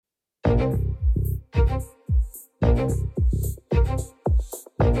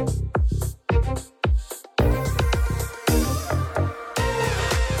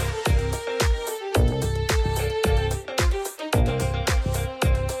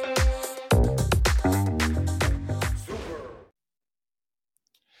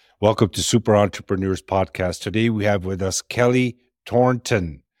Welcome to Super Entrepreneurs Podcast. Today we have with us Kelley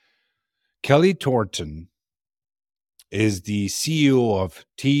Thornton. Kelley Thornton is the CEO of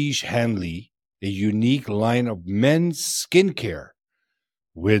Tige Hanley, a unique line of men's skincare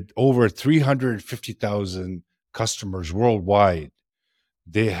with over 350,000 customers worldwide.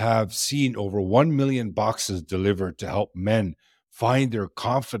 They have seen over 1 million boxes delivered to help men find their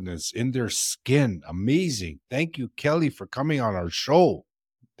confidence in their skin. Amazing. Thank you, Kelley, for coming on our show.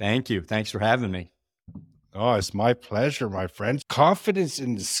 Thank you. Thanks for having me. Oh, it's my pleasure, my friend. Confidence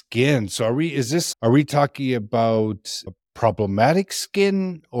in the skin. So are we talking about problematic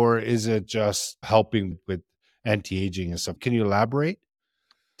skin, or is it just helping with anti-aging and stuff? Can you elaborate?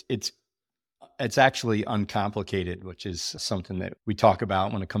 It's actually uncomplicated, which is something that we talk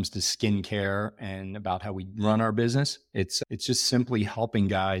about when it comes to skincare and about how we run our business. It's just simply helping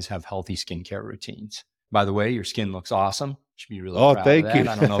guys have healthy skincare routines. By the way, your skin looks awesome. Should be really proud thank of that.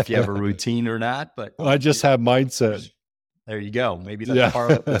 you. I don't know if you have a routine or not, but I just have mindset. There you go. Maybe that's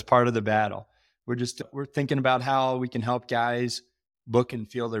part of the battle. We're thinking about how we can help guys look and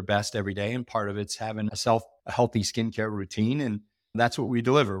feel their best every day, and part of it's having a healthy skincare routine, and that's what we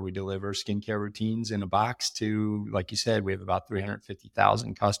deliver. We deliver skincare routines in a box to, like you said, we have about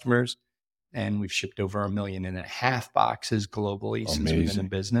 350,000 customers, and we've shipped over 1.5 million boxes globally since we've been in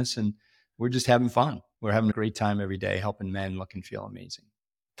business, and we're just having fun. We're having a great time every day helping men look and feel amazing.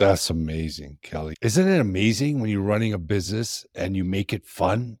 That's amazing, Kelley. Isn't it amazing when you're running a business and you make it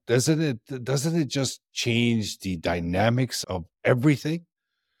fun? Doesn't it just change the dynamics of everything?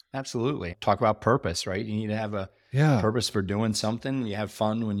 Absolutely. Talk about purpose, right? You need to have a purpose for doing something. You have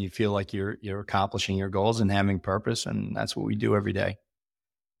fun when you feel like you're accomplishing your goals and having purpose, and that's what we do every day.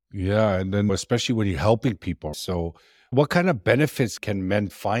 Yeah, and then especially when you're helping people. So what kind of benefits can men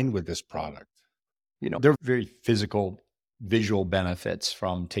find with this product? There are very physical, visual benefits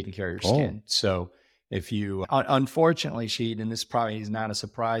from taking care of your skin. So if you, unfortunately, Sheed, and this probably is not a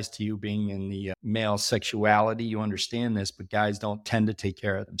surprise to you being in the male sexuality, you understand this, but guys don't tend to take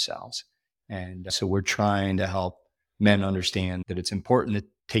care of themselves. And so we're trying to help men understand that it's important to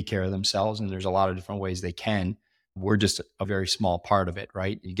take care of themselves. And there's a lot of different ways they can. We're just a very small part of it,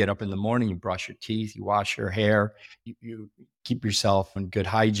 right? You get up in the morning, you brush your teeth, you wash your hair, you keep yourself in good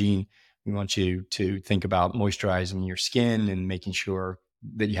hygiene. We want you to think about moisturizing your skin and making sure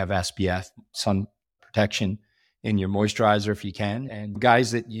that you have SPF, sun protection, in your moisturizer if you can. And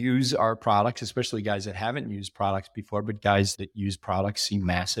guys that use our products, especially guys that haven't used products before, but guys that use products see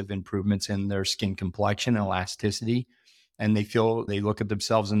massive improvements in their skin complexion and elasticity. And they look at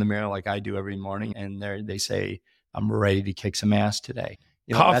themselves in the mirror like I do every morning, and they say, I'm ready to kick some ass today.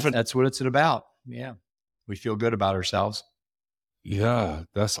 That's what it's about. Yeah. We feel good about ourselves. Yeah,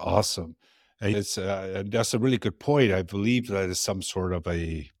 that's awesome. And that's a really good point. I believe that is some sort of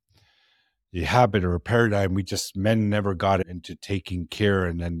a habit or a paradigm. Men never got into taking care.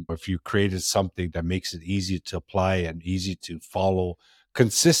 And then if you created something that makes it easy to apply and easy to follow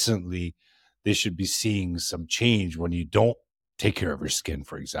consistently, they should be seeing some change when you don't take care of your skin,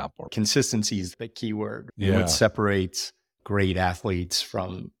 for example. Consistency is the key word. Yeah. What separates great athletes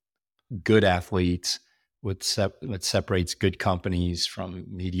from good athletes, what separates good companies from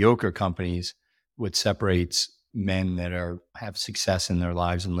mediocre companies, what separates men that have success in their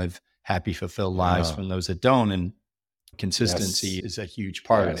lives and live happy, fulfilled lives from those that don't. And consistency is a huge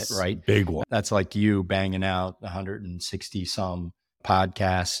part of it, right? Big one. That's like you banging out 160 some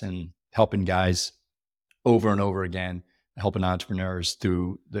podcasts and helping guys over and over again, helping entrepreneurs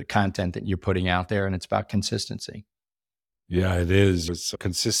through the content that you're putting out there. And it's about consistency. Yeah, it is.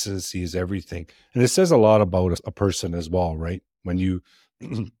 Consistency is everything. And it says a lot about a person as well, right? When you,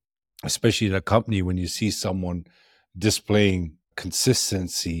 especially in a company, when you see someone displaying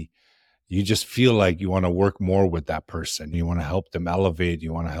consistency, you just feel like you want to work more with that person. You want to help them elevate.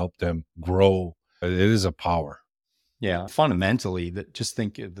 You want to help them grow. It is a power. Yeah. Fundamentally, just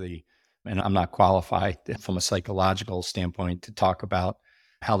think of and I'm not qualified from a psychological standpoint to talk about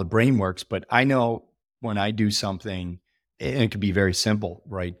how the brain works, but I know when I do something, and it could be very simple,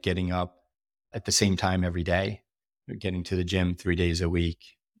 right? Getting up at the same time every day, getting to the gym 3 days a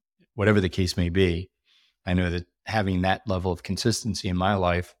week, whatever the case may be. I know that having that level of consistency in my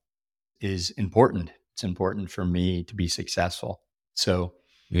life is important. It's important for me to be successful. So,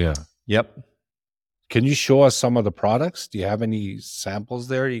 yeah. Yep. Can you show us some of the products? Do you have any samples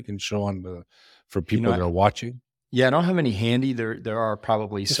there you can show for people that are watching? Yeah, I don't have any handy. There are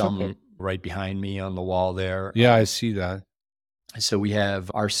probably It's some okay. right behind me on the wall there. Yeah, I see that. So we have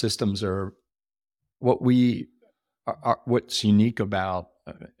our systems are what we are what's unique about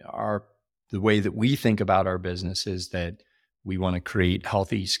the way that we think about our business is that we want to create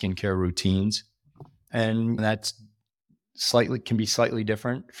healthy skincare routines, and that's can be slightly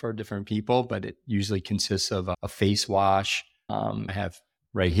different for different people, but it usually consists of a face wash. I have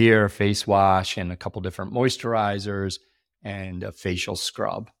right here a face wash and a couple different moisturizers and a facial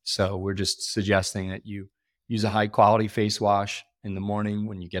scrub. So we're just suggesting that you use a high quality face wash in the morning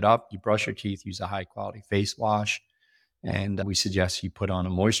when you get up, you brush your teeth, use a high quality face wash. And we suggest you put on a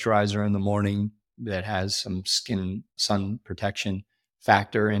moisturizer in the morning that has some sun protection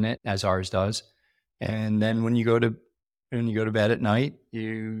factor in it, as ours does. And then when you go to bed at night,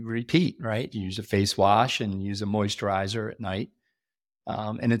 you repeat, right? You use a face wash and use a moisturizer at night.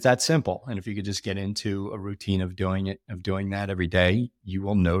 And it's that simple. And if you could just get into a routine of doing that every day, you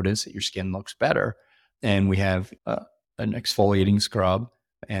will notice that your skin looks better. And we have an exfoliating scrub,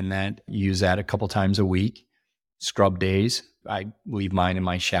 and that you use that a couple times a week. Scrub days, I leave mine in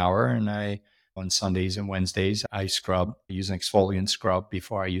my shower, and on Sundays and Wednesdays, I use an exfoliant scrub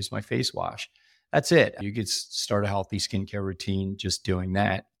before I use my face wash. That's it. You could start a healthy skincare routine just doing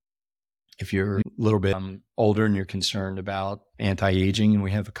that. If you're a little bit older and you're concerned about anti-aging, and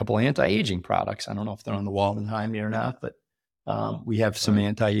we have a couple of anti-aging products. I don't know if they're on the wall behind me or not, but we have some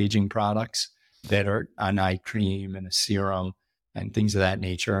anti-aging products that are an eye cream and a serum and things of that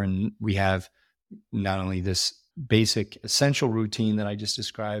nature. And we have not only this basic essential routine that I just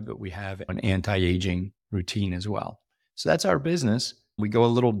described, but we have an anti-aging routine as well. So that's our business. We go a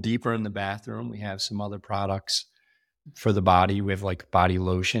little deeper in the bathroom. We have some other products for the body. We have like body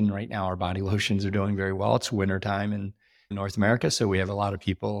lotion. Right now, our body lotions are doing very well. It's wintertime in North America, so we have a lot of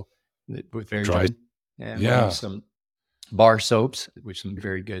people with very Dry. good. And we have some bar soaps, which some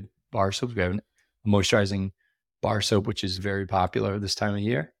very good bar soaps. We have a moisturizing bar soap, which is very popular this time of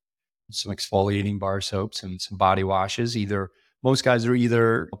year. Some exfoliating bar soaps and some body washes. Most guys are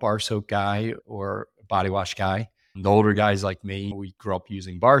either a bar soap guy or a body wash guy. The older guys like me, we grew up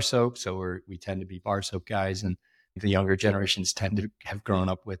using bar soap, so we tend to be bar soap guys, and the younger generations tend to have grown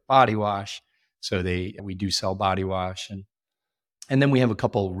up with body wash, so we do sell body wash, and then we have a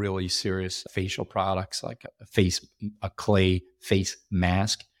couple really serious facial products like a clay face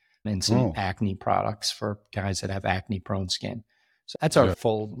mask and some acne products for guys that have acne prone skin. So that's our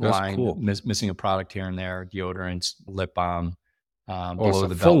full line. Cool. Missing a product here and there: deodorants, lip balm, below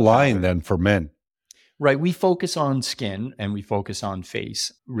the full line powder. Then for men. Right. We focus on skin and we focus on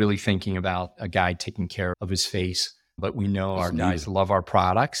face, really thinking about a guy taking care of his face. But we know our guys love our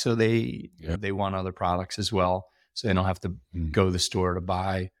products, so they want other products as well. So they don't have to go to the store to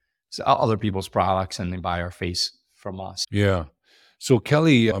buy other people's products, and they buy our face from us. Yeah. So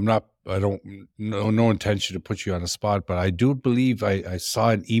Kelley, I don't no intention to put you on the spot, but I do believe I saw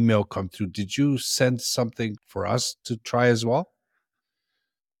an email come through. Did you send something for us to try as well?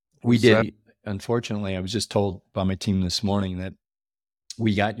 We did. Unfortunately, I was just told by my team this morning that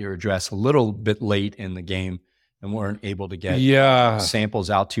we got your address a little bit late in the game and weren't able to get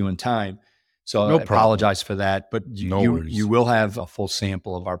samples out to you in time. So I apologize for that, but you will have a full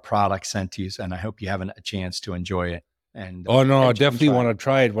sample of our product sent to you, and I hope you have a chance to enjoy it. And I definitely want to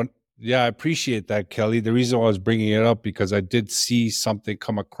try it. I appreciate that, Kelley. The reason why I was bringing it up because I did see something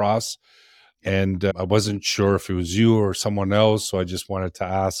come across, and I wasn't sure if it was you or someone else, so I just wanted to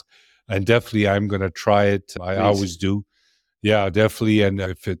ask. And definitely, I'm going to try it. I always do. Yeah, definitely. And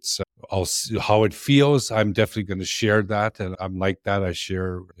if it's I'll see how it feels, I'm definitely going to share that. And I'm like that. I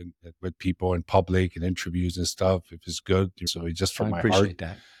share with people in public and interviews and stuff if it's good. So just from my heart. I appreciate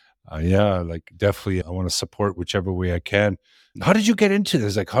that. Like definitely, I want to support whichever way I can. How did you get into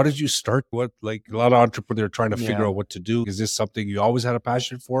this? Like, how did you start? Like a lot of entrepreneurs trying to figure out what to do. Is this something you always had a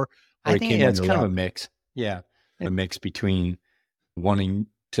passion for? I think it's kind of a mix. Yeah, a mix between wanting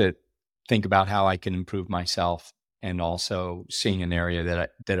to think about how I can improve myself and also seeing an area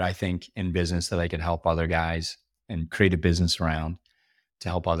that I think in business that I could help other guys and create a business around to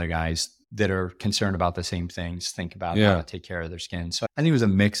help other guys that are concerned about the same things, think about how to take care of their skin. So I think it was a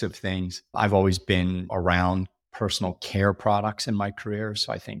mix of things. I've always been around personal care products in my career.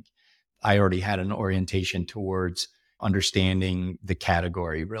 So I think I already had an orientation towards understanding the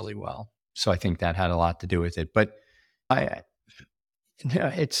category really well. So I think that had a lot to do with it. But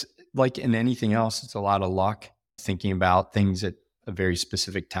it's like in anything else, it's a lot of luck, thinking about things at a very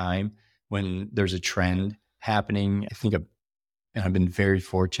specific time when there's a trend happening. I think And I've been very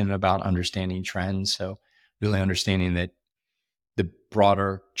fortunate about understanding trends. So really understanding that the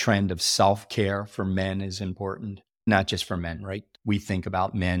broader trend of self-care for men is important, not just for men, right? We think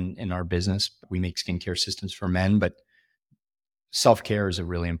about men in our business. We make skincare systems for men, but self-care is a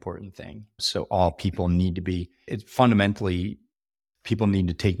really important thing. So all people need to be, fundamentally, people need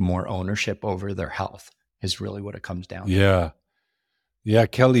to take more ownership over their health is really what it comes down to. Yeah. Yeah,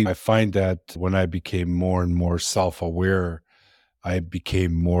 Kelley, I find that when I became more and more self-aware, I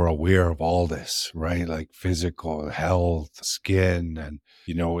became more aware of all this, right? Like physical health, skin, and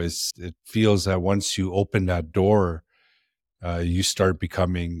it feels that once you open that door, you start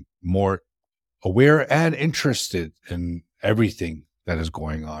becoming more aware and interested in everything that is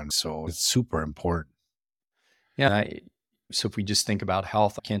going on. So it's super important. Yeah. So if we just think about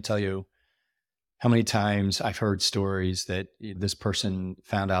health, I can't tell you how many times I've heard stories that this person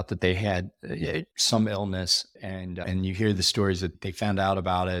found out that they had some illness, and you hear the stories that they found out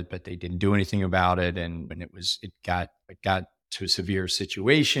about it, but they didn't do anything about it, and when it got to a severe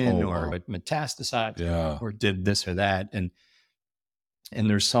situation, Oh, or wow. it metastasized, Yeah. or did this or that, and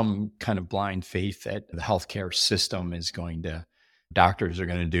there's some kind of blind faith that the healthcare system doctors are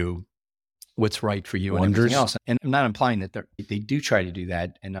going to do what's right for you and everything Wonders. else. And I'm not implying that they do try to do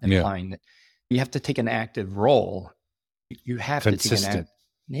that, and I'm Yeah. implying that you have to take an active role. You have to take Consistent.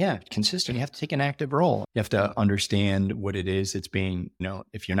 consistent. You have to take an active role. You have to understand what it is that's being,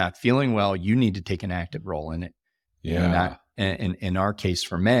 if you're not feeling well, you need to take an active role in it. Yeah. Not in our case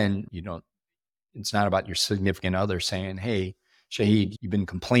for men, it's not about your significant other saying, "Hey, Shahid, you've been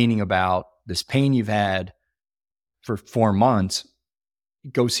complaining about this pain you've had for 4 months.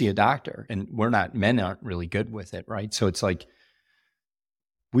 Go see a doctor." And men aren't really good with it, right? So it's like,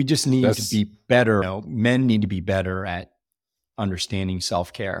 we just need to be better. Men need to be better at understanding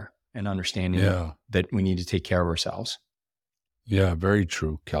self-care and understanding that we need to take care of ourselves. Yeah, very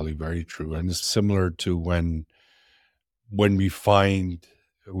true, Kelley, very true. And it's similar to when we find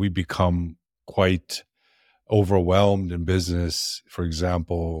we become quite overwhelmed in business, for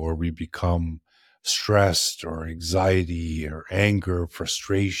example, or we become stressed or anxiety or anger,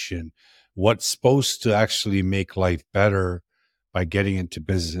 frustration. What's supposed to actually make life better by getting into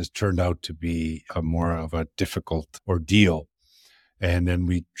business turned out to be a more of a difficult ordeal. And then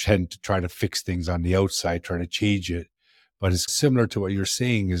we tend to try to fix things on the outside, try to change it. But it's similar to what you're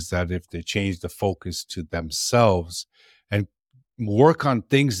saying, is that if they change the focus to themselves and work on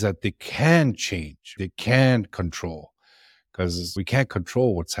things that they can change, they can control, because we can't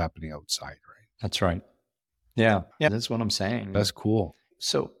control what's happening outside, right? That's right. Yeah. Yeah. That's what I'm saying. That's cool.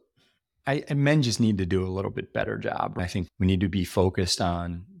 So men just need to do a little bit better job. I think we need to be focused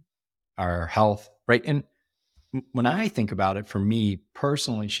on our health, right? And when I think about it, for me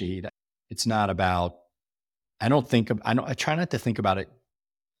personally, Sheed, it's not about, I try not to think about it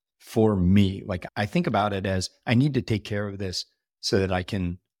for me. Like, I think about it as, I need to take care of this so that I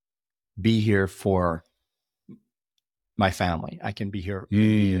can be here for my family. I can be here.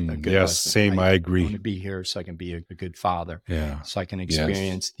 Be a good Yes, husband. same. I agree. I want to be here so I can be a good father. Yeah. So I can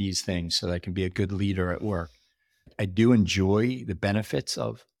experience these things, so that I can be a good leader at work. I do enjoy the benefits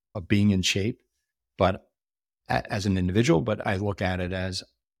of being in shape, but as an individual, but I look at it as,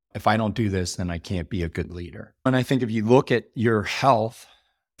 if I don't do this, then I can't be a good leader. And I think if you look at your health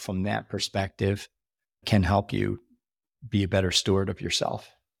from that perspective, can help you be a better steward of yourself.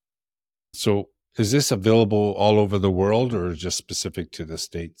 So is this available all over the world, or just specific to the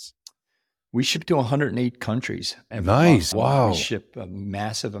States? We ship to 108 countries. Nice. Month. Wow. We ship a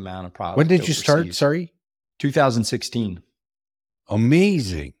massive amount of products. When did you start? Sorry? 2016.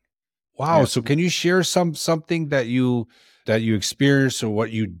 Amazing. Wow. Yeah. So can you share something that you experienced, or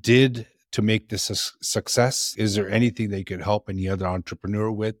what you did to make this a success? Is there anything that you could help any other entrepreneur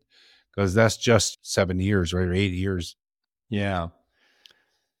with? Because that's just 7 years, right? Or 8 years. Yeah.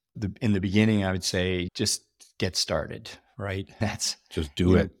 In the beginning, I would say, just get started, right? That's just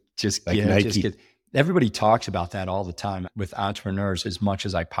do it. Just like Nike. Just get. Everybody talks about that all the time with entrepreneurs, as much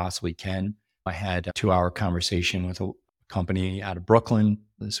as I possibly can. I had a 2-hour conversation with a company out of Brooklyn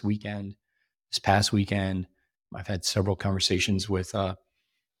this past weekend. I've had several conversations with a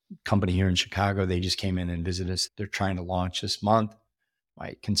company here in Chicago. They just came in and visited us. They're trying to launch this month.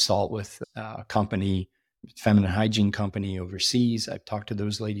 I consult with a company, feminine hygiene company overseas. I've talked to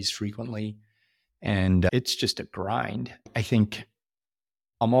those ladies frequently, and it's just a grind. I think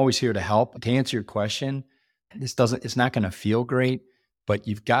I'm always here to help. To answer your question, it's not going to feel great, but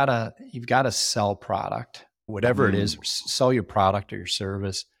you've got to sell product, whatever it is, sell your product or your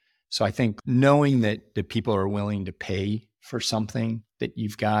service. So I think knowing that people are willing to pay for something that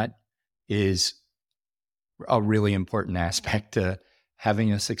you've got is a really important aspect to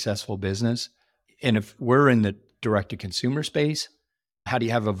having a successful business. And if we're in the direct-to-consumer space, how do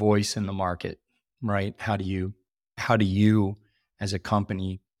you have a voice in the market, right? How do you as a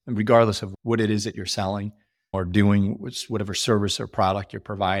company, regardless of what it is that you're selling or doing, whatever service or product you're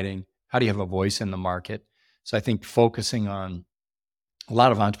providing, how do you have a voice in the market? So I think focusing on a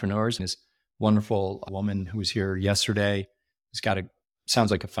lot of entrepreneurs, and this wonderful woman who was here yesterday has got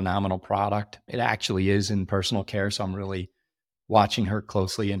sounds like a phenomenal product. It actually is in personal care. So I'm really watching her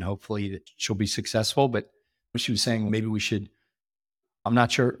closely, and hopefully that she'll be successful. But she was saying maybe I'm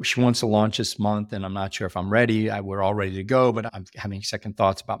not sure, she wants to launch this month, and I'm not sure if I'm ready. We're all ready to go, but I'm having second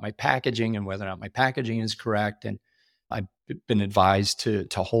thoughts about my packaging and whether or not my packaging is correct. And I've been advised to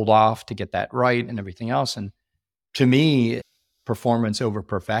hold off to get that right and everything else. And to me, performance over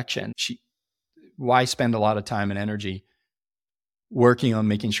perfection. Why spend a lot of time and energy working on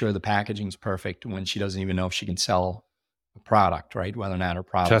making sure the packaging is perfect when she doesn't even know if she can sell a product, right? Whether or not her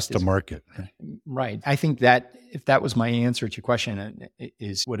product Test the market. Right. I think that if that was my answer to your question,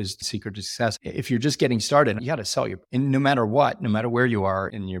 is what is the secret to success? If you're just getting started, you got to sell and no matter what, no matter where you are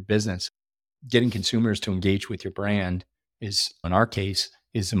in your business, getting consumers to engage with your brand is, in our case,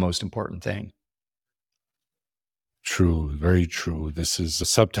 is the most important thing. True. Very true. This is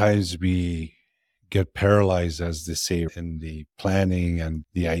sometimes we get paralyzed, as they say, in the planning and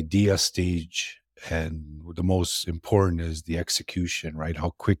the idea stage. And the most important is the execution, right?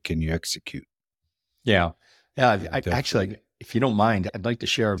 How quick can you execute? Yeah. Actually, if you don't mind, I'd like to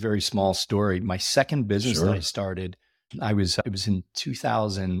share a very small story. My second business that I started, it was in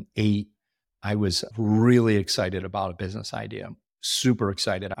 2008. I was really excited about a business idea, super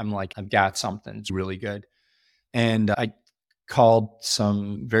excited. I'm like, I've got something. It's really good. And I called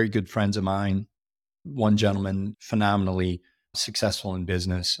some very good friends of mine. One gentleman, phenomenally successful in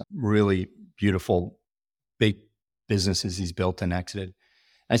business, really beautiful, big businesses he's built and exited.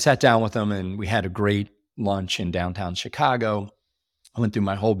 I sat down with him and we had a great lunch in downtown Chicago. I went through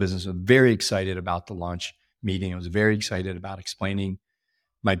my whole business. I was very excited about the lunch meeting. I was very excited about explaining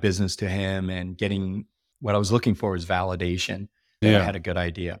my business to him and getting what I was looking for was validation that I had a good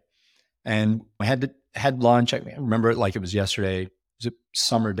idea. And I had lunch. I remember it like it was yesterday. It was a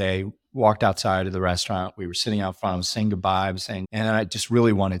summer day. Walked outside of the restaurant. We were sitting out front. I was saying goodbye. I was saying, and I just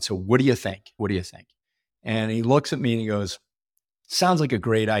really wanted, so what do you think? What do you think? And he looks at me and he goes, sounds like a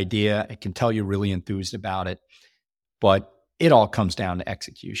great idea. I can tell you're really enthused about it, but it all comes down to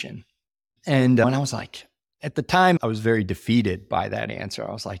execution. And when I was like, at the time, I was very defeated by that answer.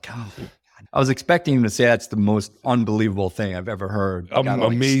 I was like, oh, God. I was expecting him to say that's the most unbelievable thing I've ever heard.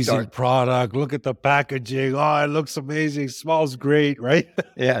 Amazing product. Look at the packaging. Oh, it looks amazing. Smells great, right?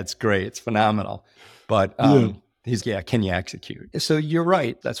 Yeah, it's great. It's phenomenal. But can you execute? So you're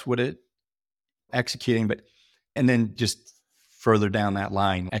right. That's what executing. And then just further down that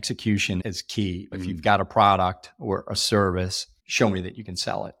line, execution is key. If you've got a product or a service, show me that you can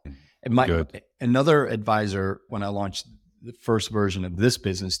sell it. Another advisor, when I launched the first version of this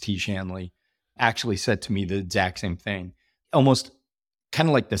business, T. Shanley, actually said to me the exact same thing. Almost kind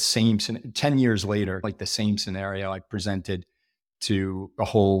of like the same, 10 years later, like the same scenario I presented to a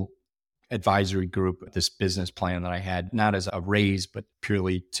whole advisory group, this business plan that I had, not as a raise, but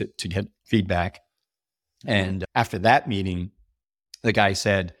purely to get feedback. And after that meeting, the guy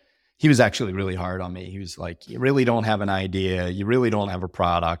said, he was actually really hard on me. He was like, you really don't have an idea. You really don't have a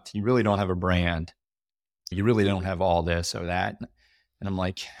product. You really don't have a brand. You really don't have all this or that. And I'm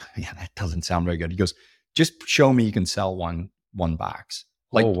like, yeah, that doesn't sound very good. He goes, just show me you can sell one box.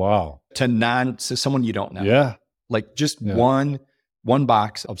 Like, oh, wow. To someone you don't know. Yeah. Like just one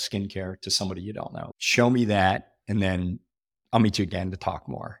box of skincare to somebody you don't know. Show me that. And then I'll meet you again to talk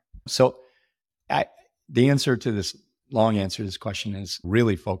more. So the answer to this long answer to this question is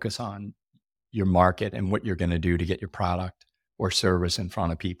really focus on your market and what you're going to do to get your product or service in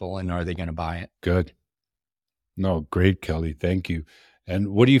front of people. And are they going to buy it? Good. No, great, Kelley. Thank you. And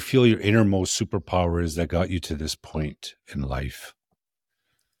what do you feel your innermost superpower is that got you to this point in life?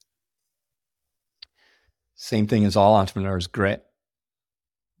 Same thing as all entrepreneurs, grit.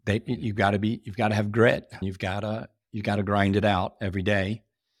 You've got to have grit. You've got to grind it out every day.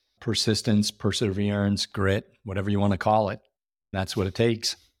 Persistence, perseverance, grit, whatever you want to call it. That's what it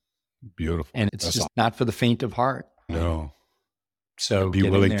takes. Beautiful. And it's not for the faint of heart. No. So be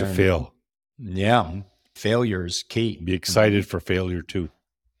willing to fail. Yeah. Failure is key. Be excited for failure too.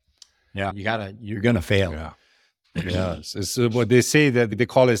 Yeah. You're going to fail. Yeah. Yes. It's what they say that they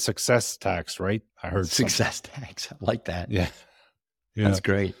call it success tax, right? I heard success tax. I like that. Yeah. That's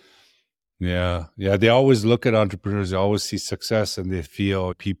great. Yeah. Yeah. They always look at entrepreneurs, they always see success and they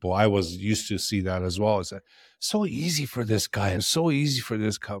feel people. I was used to see that as well. It's like, so easy for this guy and so easy for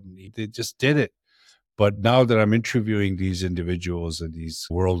this company. They just did it. But now that I'm interviewing these individuals and these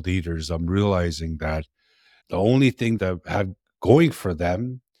world leaders, I'm realizing that the only thing that had going for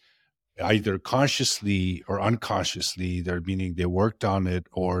them, either consciously or unconsciously, they're meaning they worked on it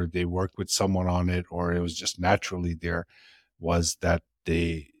or they worked with someone on it, or it was just naturally there, was that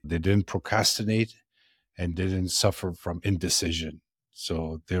they didn't procrastinate and didn't suffer from indecision.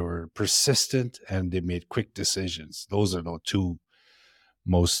 So they were persistent and they made quick decisions. Those are the two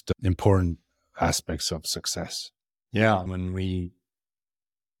most important aspects of success. Yeah.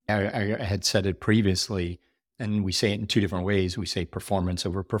 I had said it previously, and we say it in two different ways. We say performance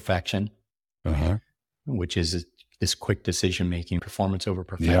over perfection, Uh-huh. which is this quick decision making, performance over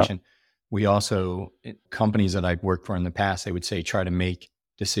perfection. Yeah. We also, companies that I've worked for in the past, they would say try to make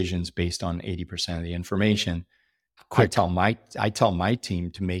decisions based on 80% of the information. I tell my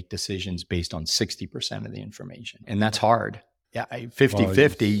team to make decisions based on 60% of the information. And that's hard. Yeah,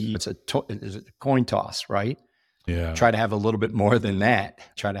 50-50, it's a coin toss, right? Yeah. Try to have a little bit more than that.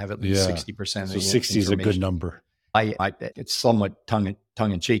 Try to have at least 60% of the information. So 60 is a good number. It's somewhat tongue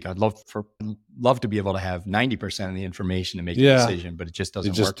in cheek. I'd love to be able to have 90% of the information to make a decision, but it just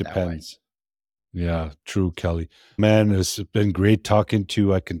doesn't work that way. It just depends. Yeah, true, Kelley. Man, it's been great talking to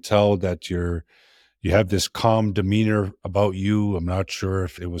you. I can tell that you have this calm demeanor about you. I'm not sure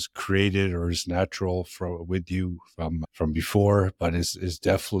if it was created or is natural with you from before, but it's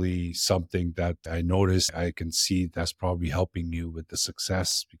definitely something that I noticed. I can see that's probably helping you with the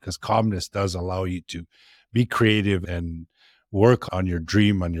success, because calmness does allow you to be creative and work on your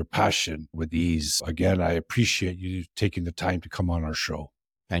dream, on your passion with ease. Again, I appreciate you taking the time to come on our show.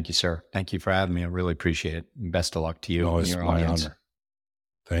 Thank you, sir. Thank you for having me. I really appreciate it. Best of luck to you and your audience. It's my honor.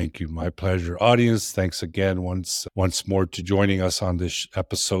 Thank you. My pleasure. Audience, thanks again once more to joining us on this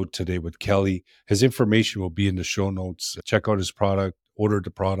episode today with Kelley. His information will be in the show notes. Check out his product, order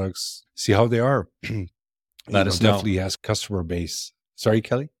the products, see how they are. Let us know. Definitely has customer base. Sorry,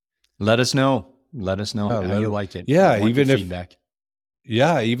 Kelley? Let us know. Let us know how you liked it. Yeah, even if feedback.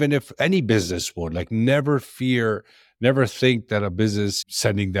 Yeah, even if any business would, like, never think that a business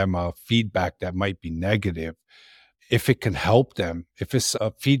sending them a feedback that might be negative. If it can help them, if it's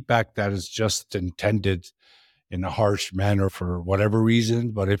a feedback that is just intended in a harsh manner for whatever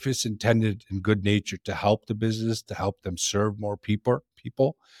reason, but if it's intended in good nature to help the business, to help them serve more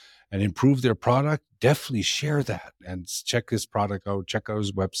people and improve their product, definitely share that and check his product out, check out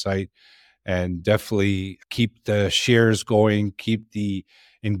his website, and definitely keep the shares going, keep the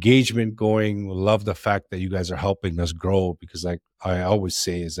engagement going. Love the fact that you guys are helping us grow, because like I always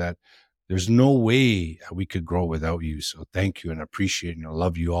say is that there's no way we could grow without you. So thank you and appreciate and I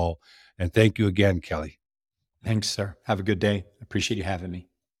love you all. And thank you again, Kelley. Thanks, sir. Have a good day. Appreciate you having me.